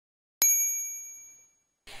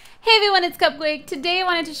Hey everyone, it's Cupquake. Today I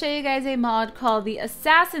wanted to show you guys a mod called the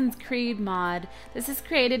Assassin's Creed mod. This is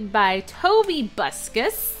created by Toby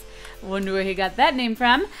Buskus. Wonder where he got that name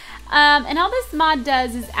from. And all this mod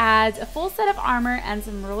does is adds a full set of armor and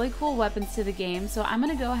some really cool weapons to the game. So I'm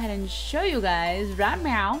going to go ahead and show you guys right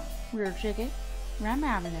now. Real chicken. Right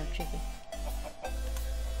now, little chicken.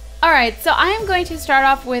 Alright, so I am going to start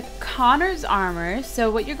off with Connor's armor.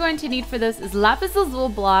 So what you're going to need for this is lapis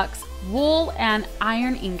lazuli blocks, wool, and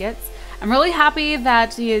iron ingots. I'm really happy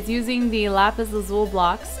that he is using the lapis lazuli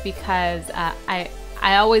blocks because I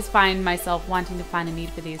always find myself wanting to find a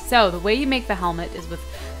need for these. So the way you make the helmet is with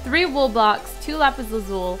 3 wool blocks, 2 lapis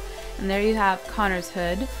lazuli, and there you have Connor's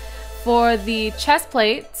hood. For the chest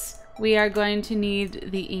plates, we are going to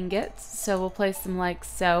need the ingots. So we'll place them like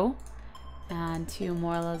so. And 2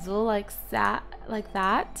 more lazuli like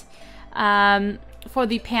that. For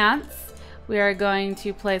the pants, we are going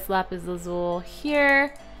to place lapis lazuli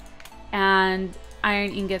here and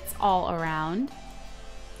iron ingots all around,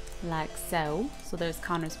 like so. So there's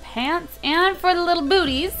Connor's pants. And for the little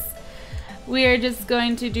booties, we are just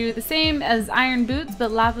going to do the same as iron boots,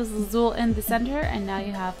 but lapis lazuli in the center, and now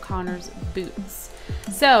you have Connor's boots.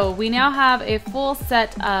 So we now have a full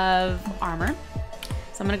set of armor.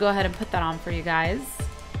 So I'm going to go ahead and put that on for you guys.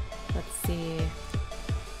 Let's see.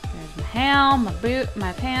 There's my helm, my boot,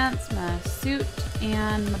 my pants, my suit,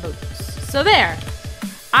 and my boots. So there.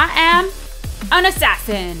 I am an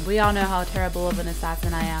assassin. We all know how terrible of an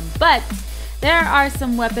assassin I am. But there are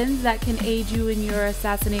some weapons that can aid you in your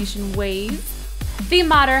assassination ways. The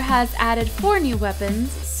modder has added 4 new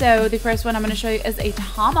weapons. So the first one I'm going to show you is a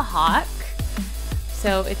tomahawk.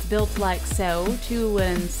 So it's built like so. 2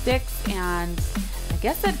 wooden sticks, and I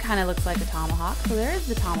guess that kind of looks like a tomahawk. So there is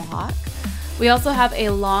the tomahawk. We also have a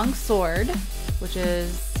long sword, which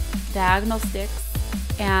is diagonal sticks,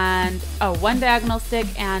 and 1 diagonal stick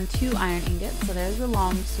and 2 iron ingots. So there's the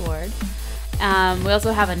long sword. We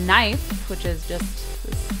also have a knife, which is just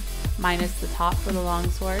this minus the top for the long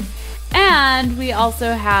sword. And we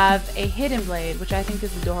also have a hidden blade, which I think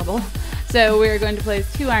is adorable. So we're going to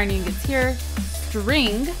place 2 iron ingots here,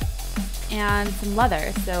 string, and some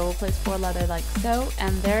leather. So we'll place 4 leather like so,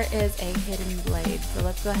 and there is a hidden blade. So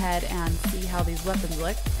let's go ahead and see how these weapons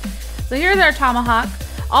look. So here's our tomahawk.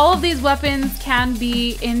 All of these weapons can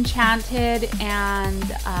be enchanted and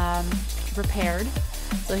repaired.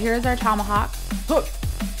 So here's our tomahawk.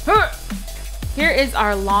 Here is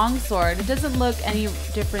our long sword. It doesn't look any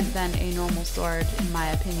different than a normal sword in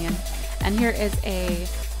my opinion. And here is a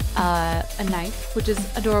knife, which is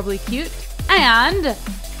adorably cute, and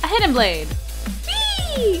a hidden blade.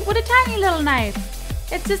 Whee! What a tiny little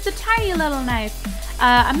knife. It's just a tiny little knife.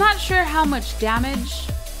 I'm not sure how much damage.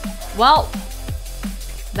 Well,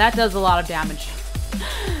 that does a lot of damage.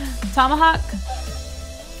 Tomahawk.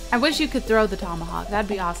 I wish you could throw the tomahawk. That'd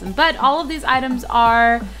be awesome. But all of these items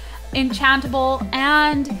are enchantable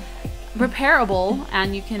and repairable,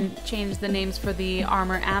 and you can change the names for the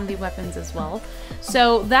armor and the weapons as well.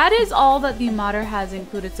 So that is all that the modder has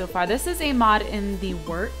included so far. This is a mod in the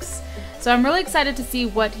works, so I'm really excited to see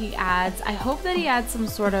what he adds. I hope that he adds some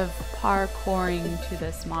sort of parkouring to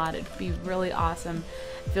this mod. It'd be really awesome.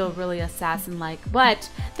 Feel really assassin-like. But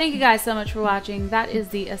thank you guys so much for watching. That is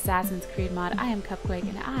the Assassin's Creed mod. I am Cupquake,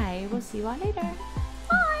 and I will see you all later.